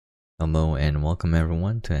Hello and welcome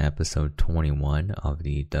everyone to episode 21 of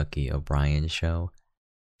the Ducky Obrien show.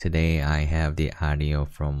 Today I have the audio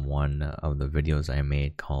from one of the videos I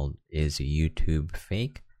made called Is YouTube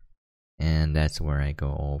Fake? And that's where I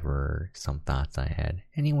go over some thoughts I had.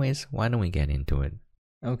 Anyways, why don't we get into it?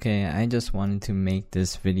 Okay, I just wanted to make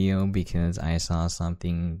this video because I saw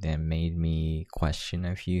something that made me question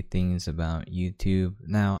a few things about YouTube.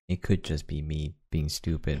 Now, it could just be me being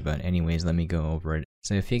stupid, but anyways, let me go over it.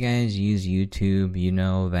 So if you guys use YouTube, you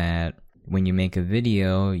know that when you make a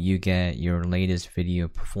video, you get your latest video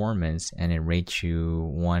performance and it rates you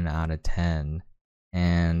 1 out of 10.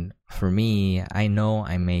 And for me, I know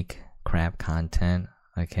I make crap content.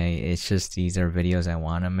 Okay, it's just these are videos I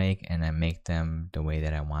want to make and I make them the way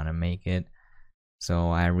that I want to make it. So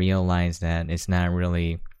I realized that it's not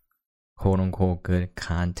really quote-unquote good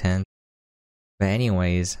content. But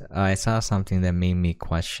anyways, I saw something that made me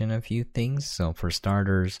question a few things. So for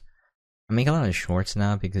starters, I make a lot of shorts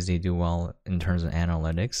now because they do well in terms of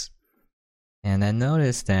analytics. And I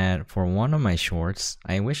noticed that for one of my shorts,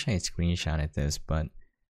 I wish I had screenshotted this, but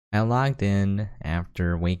I logged in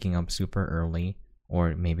after waking up super early,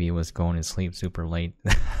 or maybe it was going to sleep super late,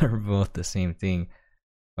 or both the same thing.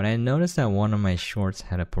 But I noticed that one of my shorts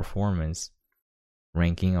had a performance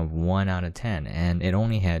ranking of 1 out of 10, and it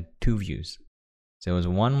only had 2 views. So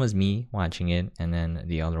one was me watching it, and then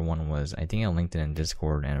the other one was, I think I linked it in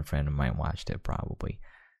Discord, and a friend of mine watched it probably.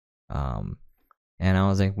 And I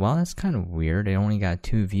was like, well, that's kind of weird. It only got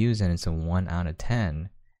 2 views, and it's a 1 out of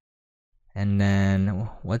 10. And then,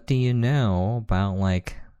 what do you know about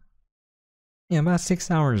about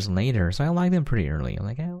 6 hours later, so I logged in pretty early,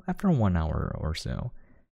 after 1 hour or so.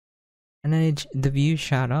 And then the views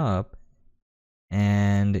shot up,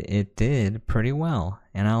 and it did pretty well.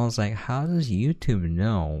 And I was like, how does YouTube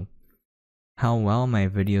know how well my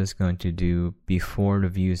video is going to do before the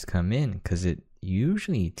views come in? Because it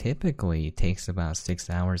typically takes about 6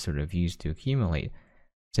 hours for the views to accumulate.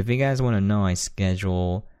 So if you guys want to know, I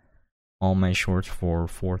schedule all my shorts for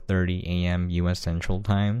 4:30 a.m. US Central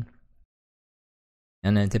Time.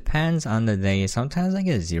 And it depends on the day. Sometimes I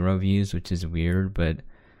get 0 views, which is weird, but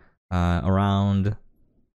around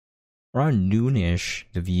noonish,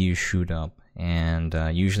 the views shoot up. And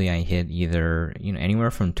usually I hit either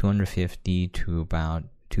anywhere from 250 to about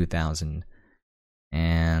 2,000.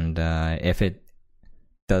 And if it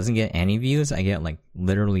doesn't get any views, I get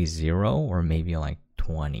literally 0 or maybe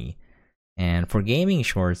 20. And for gaming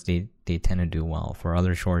shorts, they tend to do well. For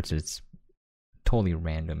other shorts, it's totally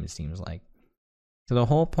random, it seems like. So the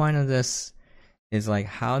whole point of this is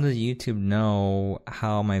how does YouTube know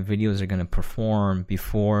how my videos are going to perform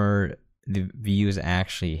before the views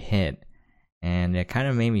actually hit? And it kind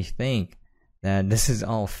of made me think that this is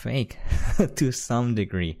all fake to some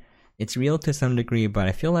degree. It's real to some degree, but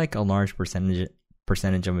I feel like a large percentage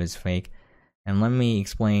of it is fake. And let me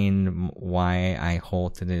explain why I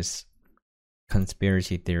hold to this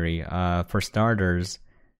conspiracy theory. For starters,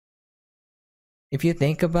 if you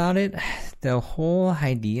think about it, the whole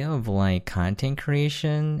idea of content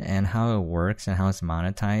creation and how it works and how it's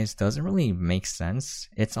monetized doesn't really make sense.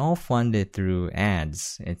 It's all funded through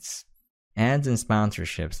ads. It's ads and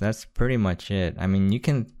sponsorships. That's pretty much it. I mean, you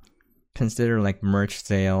can consider merch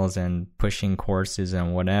sales and pushing courses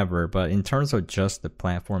and whatever, but in terms of just the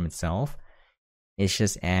platform itself, it's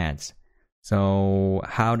just ads. So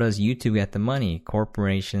how does YouTube get the money?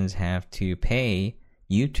 Corporations have to pay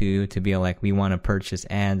YouTube to be we want to purchase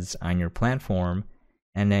ads on your platform,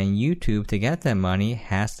 and then YouTube, to get that money,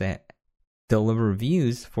 has to deliver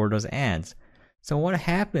views for those ads. So what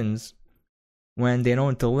happens when they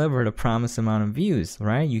don't deliver the promised amount of views,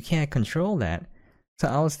 right? You can't control that. So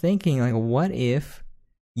I was thinking, what if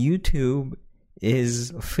YouTube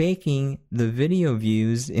is faking the video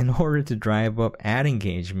views in order to drive up ad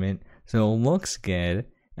engagement so it looks good,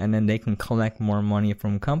 and then they can collect more money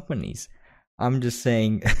from companies? I'm just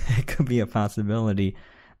saying it could be a possibility.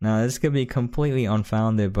 Now, this could be completely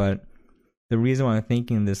unfounded, but the reason why I'm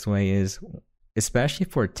thinking this way is, especially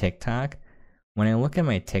for TikTok, when I look at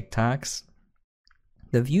my TikToks,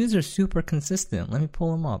 the views are super consistent. Let me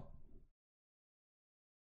pull them up.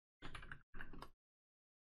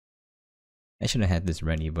 I should have had this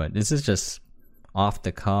ready, but this is just off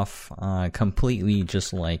the cuff, completely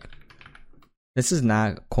just this is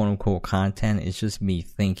not quote-unquote content, it's just me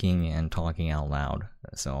thinking and talking out loud.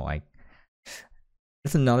 So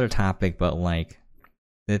it's another topic, but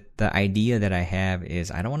the idea that I have is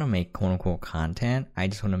I don't want to make quote-unquote content, I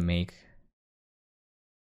just want to make...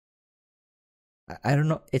 I don't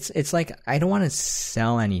know, it's I don't want to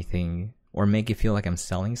sell anything or make it feel like I'm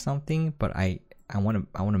selling something, but I want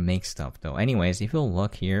to make stuff though. Anyways, if you'll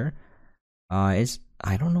look here, It's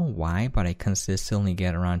I don't know why, but I consistently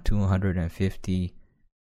get around 250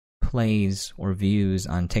 plays or views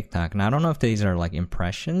on TikTok. And I don't know if these are like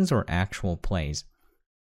impressions or actual plays.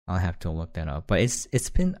 I'll have to look that up. But it's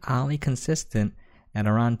been oddly consistent at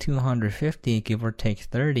around 250, give or take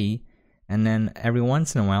 30, and then every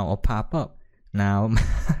once in a while it'll pop up. Now,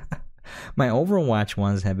 my Overwatch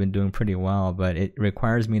ones have been doing pretty well, but it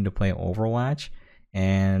requires me to play Overwatch,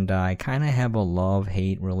 and I kind of have a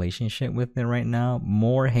love-hate relationship with it right now,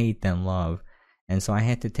 more hate than love, and so I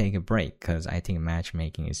had to take a break because I think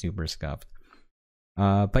matchmaking is super scuffed.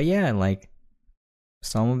 But yeah, like,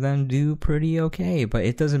 some of them do pretty okay, but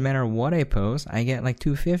it doesn't matter what I post, I get like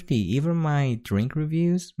 250. Even my drink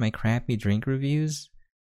reviews, my crappy drink reviews,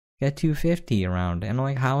 get 250 around, and I'm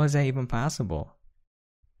like, how is that even possible?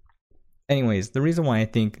 Anyways, the reason why I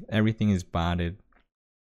think everything is botted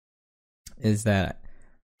is that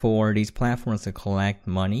for these platforms to collect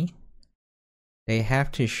money, they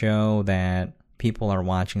have to show that people are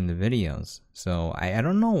watching the videos. So I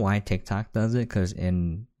don't know why TikTok does it, because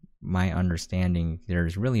in my understanding,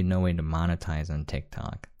 there's really no way to monetize on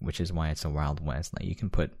TikTok, which is why it's a Wild West. Like, you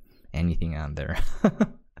can put anything on there.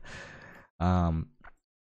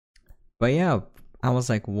 But yeah, I was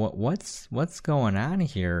like, what's going on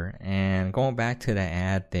here? And going back to the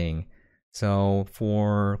ad thing, so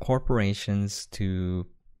for corporations to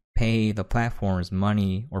pay the platforms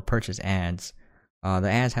money or purchase ads,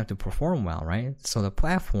 the ads have to perform well, right? So the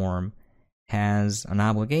platform has an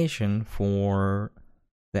obligation for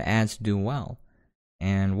the ads to do well.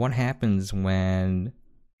 And what happens when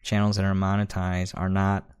channels that are monetized are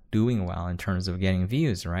not doing well in terms of getting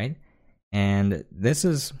views, right? And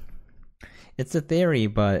it's a theory,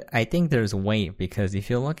 but I think there's weight, because if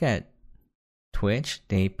you look at Twitch,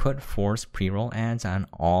 they put forced pre-roll ads on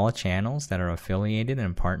all channels that are affiliated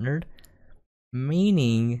and partnered,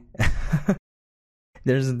 meaning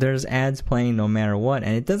there's ads playing no matter what,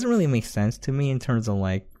 and it doesn't really make sense to me in terms of,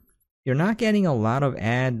 like, you're not getting a lot of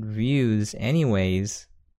ad views anyways,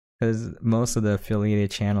 because most of the affiliated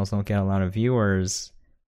channels don't get a lot of viewers.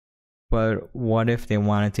 But what if they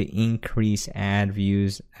wanted to increase ad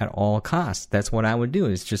views at all costs? That's what I would do,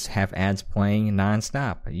 is just have ads playing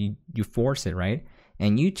nonstop. You force it, right?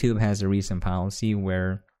 And YouTube has a recent policy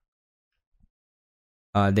where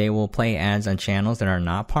they will play ads on channels that are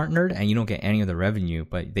not partnered, and you don't get any of the revenue,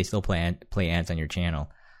 but they still play ads on your channel.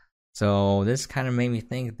 So this kind of made me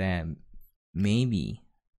think that maybe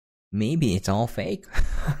it's all fake.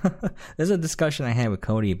 There's a discussion I had with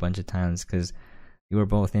Cody a bunch of times, because we were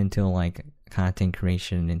both into like content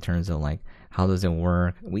creation in terms of like, how does it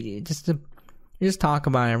work? We just talk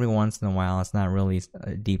about it every once in a while. It's not really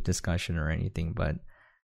a deep discussion or anything, but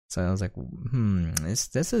so I was like,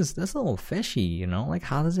 this is a little fishy, you know? Like,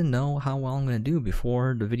 how does it know how well I'm gonna do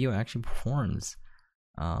before the video actually performs?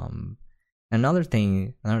 Another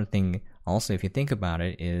thing also, if you think about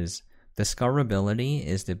it, is discoverability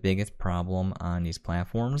is the biggest problem on these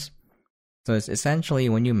platforms. So it's essentially,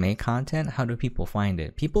 when you make content, how do people find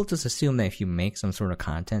it? People just assume that if you make some sort of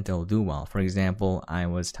content, it'll do well. For example, I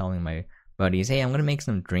was telling my buddies, hey, I'm going to make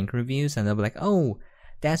some drink reviews, and they'll be like, oh,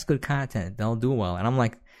 that's good content, they'll do well. And I'm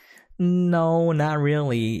like, no, not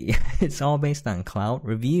really. It's all based on clout.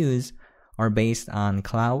 Reviews are based on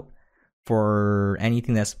clout for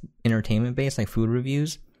anything that's entertainment based, like food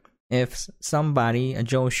reviews. If somebody, a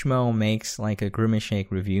Joe Schmo, makes like a Grimace Shake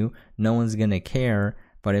review, no one's going to care.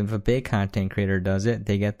 But if a big content creator does it,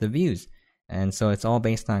 they get the views. And so it's all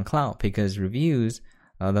based on clout, because reviews,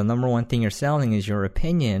 the number one thing you're selling is your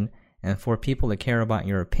opinion. And for people to care about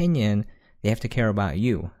your opinion, they have to care about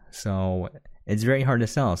you. So it's very hard to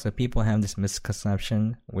sell. So people have this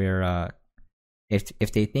misconception where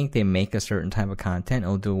if they think they make a certain type of content,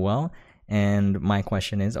 it'll do well. And my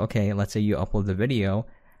question is, okay, let's say you upload the video.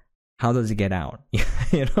 How does it get out?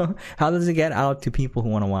 You know, how does it get out to people who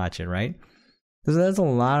want to watch it, right? So there's a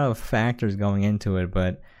lot of factors going into it,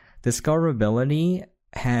 but discoverability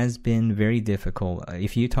has been very difficult.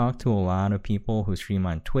 If you talk to a lot of people who stream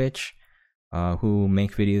on Twitch, who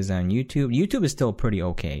make videos on YouTube is still pretty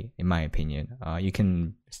okay, in my opinion. You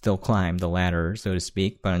can still climb the ladder, so to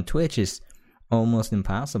speak, but on Twitch it's almost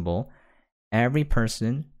impossible. Every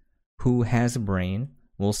person who has a brain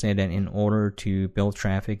will say that in order to build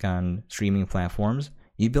traffic on streaming platforms,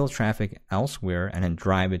 you build traffic elsewhere and then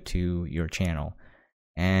drive it to your channel.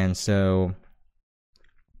 And so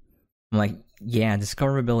I'm like, yeah,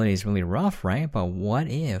 discoverability is really rough, right? But what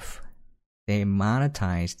if they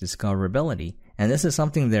monetize discoverability? And this is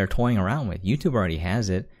something they're toying around with. YouTube already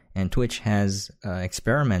has it, and Twitch has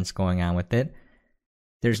experiments going on with it.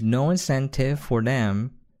 There's no incentive for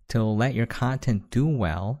them to let your content do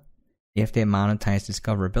well if they monetize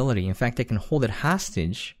discoverability. In fact, they can hold it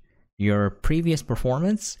hostage, your previous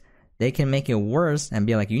performance. They can make it worse and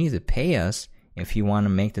be like, you need to pay us if you want to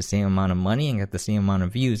make the same amount of money and get the same amount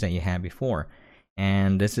of views that you had before.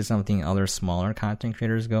 And this is something other smaller content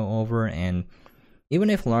creators go over. And even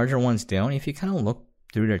if larger ones don't, if you kind of look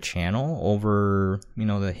through their channel over,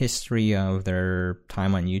 the history of their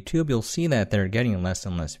time on YouTube, you'll see that they're getting less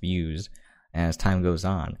and less views as time goes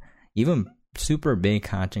on. Even super big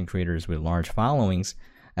content creators with large followings,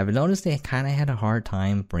 I've noticed they kind of had a hard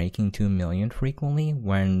time breaking 2 million frequently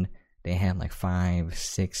when they had like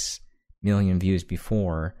 5-6 million views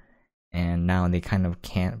before, and now they kind of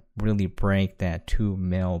can't really break that 2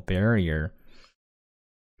 mil barrier.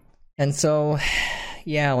 And so,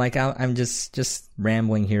 yeah, like I'm just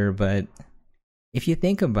rambling here, but if you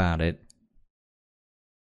think about it,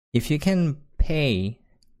 if you can pay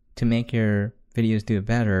to make your videos do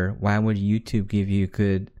better, why would YouTube give you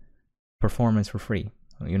good performance for free?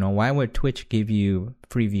 Why would Twitch give you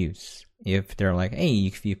free views if they're like, hey,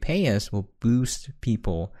 if you pay us, we'll boost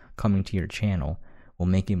people coming to your channel, we'll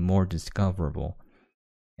make it more discoverable.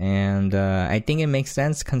 And I think it makes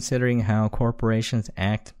sense considering how corporations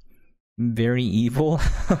act very evil.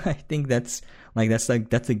 I think that's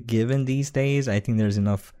a given these days. I think there's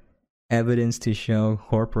enough evidence to show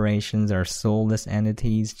corporations are soulless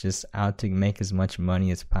entities just out to make as much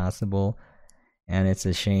money as possible, and it's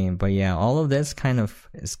a shame. But yeah, all of this kind of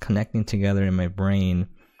is connecting together in my brain,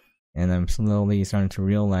 and I'm slowly starting to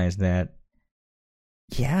realize that,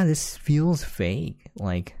 yeah, this feels fake.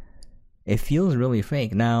 Like, it feels really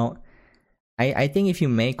fake. Now, I think if you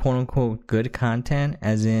make quote-unquote good content,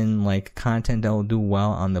 as in like content that will do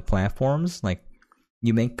well on the platforms, like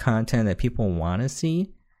you make content that people want to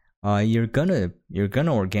see, you're gonna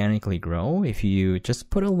organically grow if you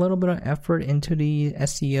just put a little bit of effort into the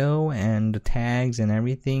SEO and the tags and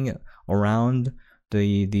everything around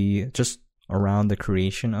around the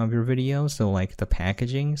creation of your video. So like the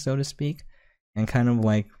packaging, so to speak, and kind of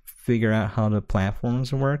like figure out how the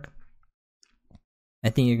platforms work. I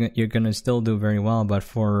think you're gonna still do very well. But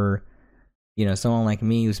for someone like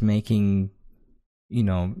me who's making,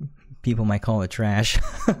 people might call it trash.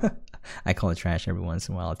 I call it trash every once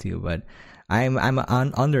in a while too, but I'm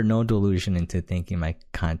under no delusion into thinking my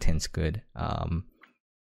content's good.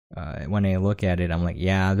 When I look at it, I'm like,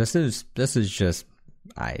 yeah, this is just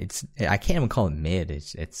I can't even call it mid.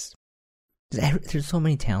 It's there's so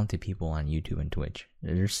many talented people on YouTube and Twitch.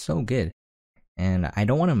 They're so good, and I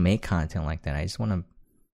don't want to make content like that. I just want to,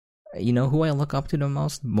 who I look up to the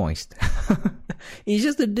most? Moist. He's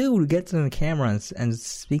just a dude who gets in the camera and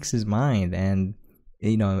speaks his mind, and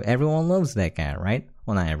everyone loves that guy, right?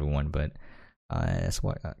 Well, not everyone, but that's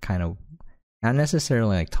what kind of, not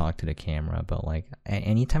necessarily like talk to the camera, but like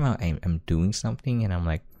anytime I'm doing something and I'm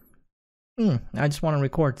like, I just want to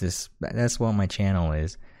record this. That's what my channel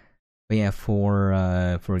is. But yeah,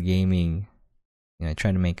 for gaming, I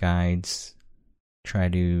try to make guides, try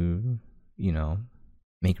to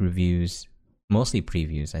make reviews, mostly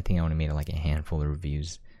previews. I think I only made like a handful of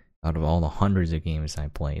reviews out of all the hundreds of games I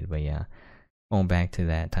played. But yeah, going back to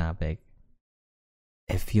that topic,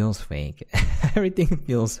 it feels fake. Everything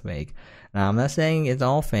feels fake. Now, I'm not saying it's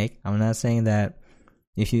all fake. I'm not saying that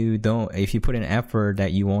if you put in effort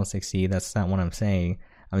that you won't succeed. That's not what I'm saying.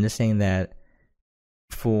 I'm just saying that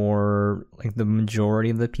for like the majority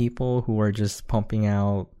of the people who are just pumping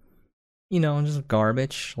out, just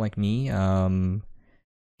garbage like me,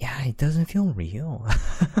 yeah, it doesn't feel real.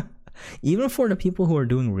 Even for the people who are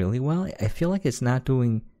doing really well, I feel like it's not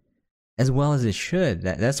doing as well as it should.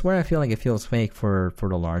 That's where I feel like it feels fake for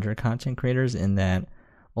the larger content creators, in that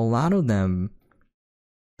a lot of them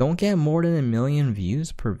don't get more than 1 million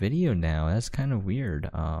views per video now. That's kind of weird.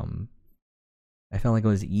 I felt like it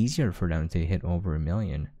was easier for them to hit over 1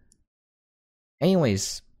 million.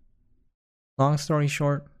 Anyways, long story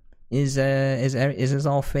short, is this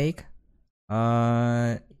all fake?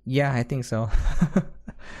 Yeah, I think so.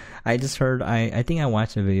 I just heard, I think I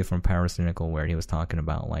watched a video from Pyrocynical where he was talking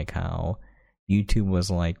about like how YouTube was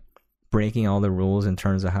like breaking all the rules in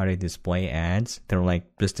terms of how they display ads. They're like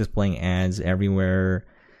just displaying ads everywhere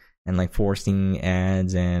and like forcing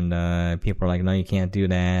ads, and people are like, no, you can't do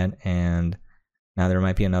that. And now there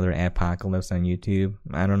might be another adpocalypse on YouTube.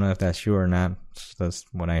 I don't know if that's true or not. That's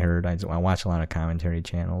what I heard. I watch a lot of commentary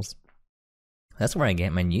channels. That's where I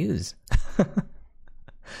get my news.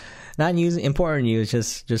 Not news, important news,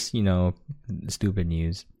 just stupid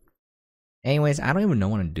news. Anyways, I don't even know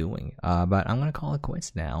what I'm doing, but I'm gonna call it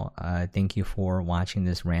quits now. Thank you for watching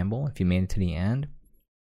this ramble. If you made it to the end,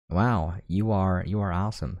 wow, you are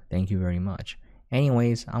awesome. Thank you very much.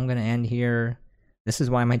 Anyways, I'm gonna end here. This is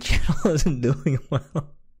why my channel isn't doing well.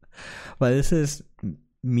 But this is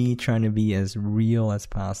me trying to be as real as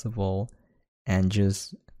possible and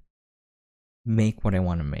just make what I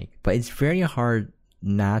want to make. But it's very hard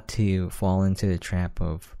not to fall into the trap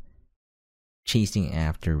of chasing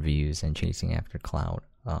after views and chasing after clout.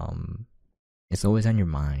 It's always on your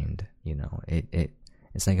mind, you know.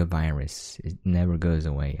 It's like a virus. It never goes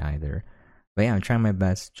away either. But yeah, I'm trying my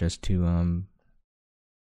best just to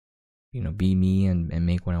be me and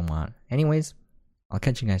make what I want. Anyways, I'll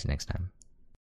catch you guys next time.